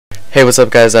Hey, what's up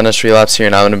guys, NS Relapse here,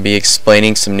 and I'm going to be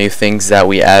explaining some new things that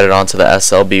we added onto the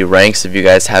SLB ranks. If you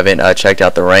guys haven't checked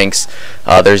out the ranks,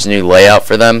 there's a new layout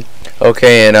for them.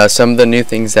 Okay, and some of the new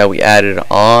things that we added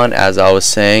on, as I was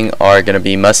saying, are going to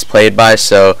be must played by.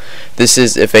 So this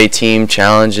is if a team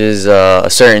challenges a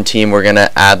certain team, we're going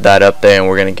to add that up there, and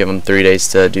we're going to give them 3 days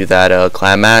to do that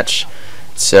clan match.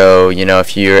 So, you know,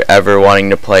 if you're ever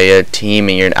wanting to play a team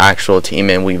and you're an actual team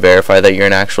and we verify that you're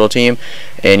an actual team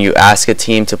and you ask a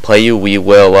team to play you, we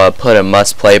will put a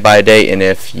must play by date, and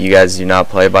if you guys do not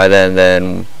play by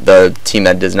then the team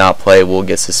that does not play will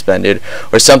get suspended,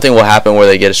 or something will happen where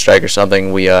they get a strike or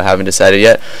something. We haven't decided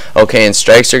yet. Okay, and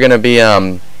strikes are going to be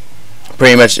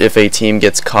pretty much if a team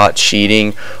gets caught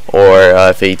cheating, or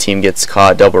if a team gets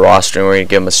caught double rostering, we're going to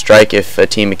give them a strike. If a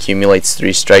team accumulates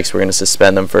 3 strikes, we're going to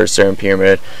suspend them for a certain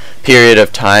period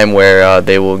of time where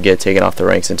they will get taken off the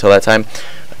ranks until that time.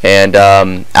 And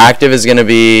active is going to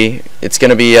be,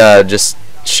 just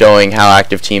showing how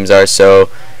active teams are.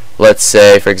 So let's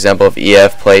say, for example, if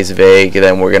EF plays Vague,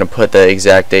 then we're going to put the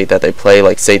exact date that they play.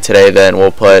 Like say today, then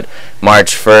we'll put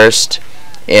March 1st.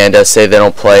 And say they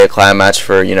don't play a clan match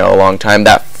for a long time,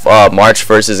 that March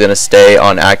 1st is going to stay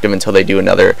on active until they do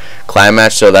another clan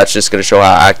match. So that's just going to show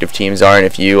how active teams are. And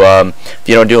if you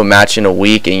don't do a match in a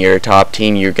week and you're a top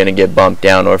team, you're going to get bumped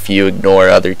down. Or if you ignore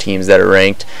other teams that are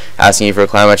ranked asking you for a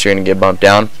clan match, you're going to get bumped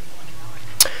down.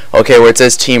 Okay, where it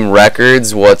says team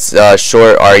records, what's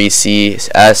short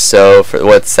RECS, so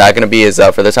what's that going to be is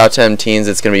for the top 10 teams,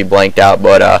 it's going to be blanked out,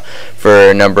 but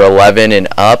for number 11 and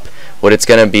up, what it's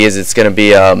going to be is it's going to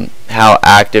be how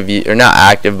active or not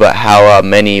active, but how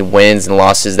many wins and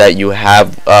losses that you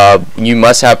have. You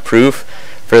must have proof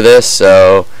for this.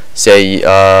 So say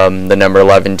the number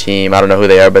 11 team, I don't know who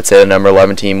they are, but say the number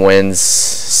 11 team wins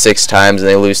 6 times and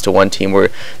they lose to one team, where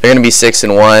they're going to be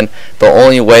 6-1. The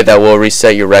only way that will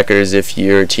reset your record is if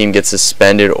your team gets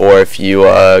suspended, or if you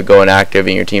go inactive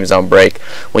and your team's on break.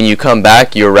 When you come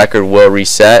back, your record will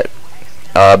reset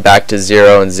back to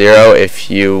 0-0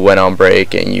 if you went on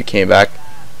break and you came back,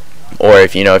 or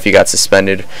if you got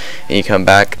suspended and you come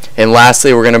back. And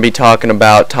lastly, we're going to be talking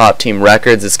about top team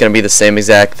records. It's going to be the same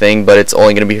exact thing, but it's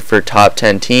only going to be for top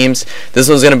 10 teams. This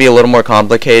one's going to be a little more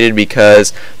complicated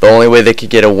because the only way they could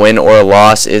get a win or a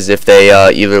loss is if they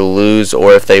either lose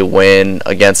or if they win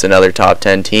against another top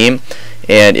 10 team.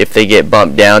 And if they get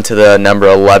bumped down to the number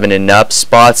 11 and up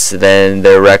spots, then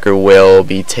their record will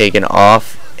be taken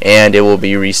off and it will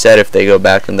be reset if they go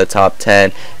back in the top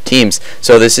 10 teams.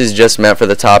 So this is just meant for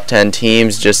the top 10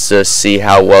 teams, just to see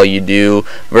how well you do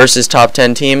versus top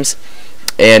 10 teams.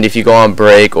 And if you go on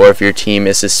break or if your team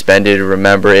is suspended,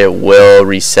 remember it will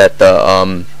reset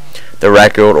the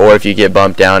record. Or if you get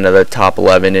bumped down to the top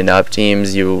 11 and up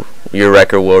teams, your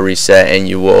record will reset and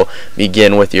you will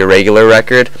begin with your regular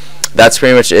record. That's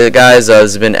pretty much it, guys.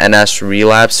 This has been NS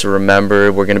Relapse. Remember,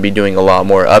 we're going to be doing a lot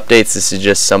more updates. This is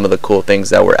just some of the cool things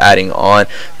that we're adding on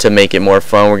to make it more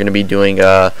fun. We're going to be doing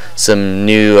some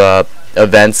new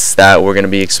events that we're going to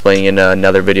be explaining in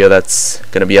another video that's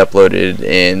going to be uploaded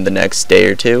in the next day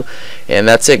or two. And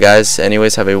that's it, guys.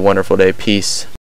 Anyways, have a wonderful day. Peace.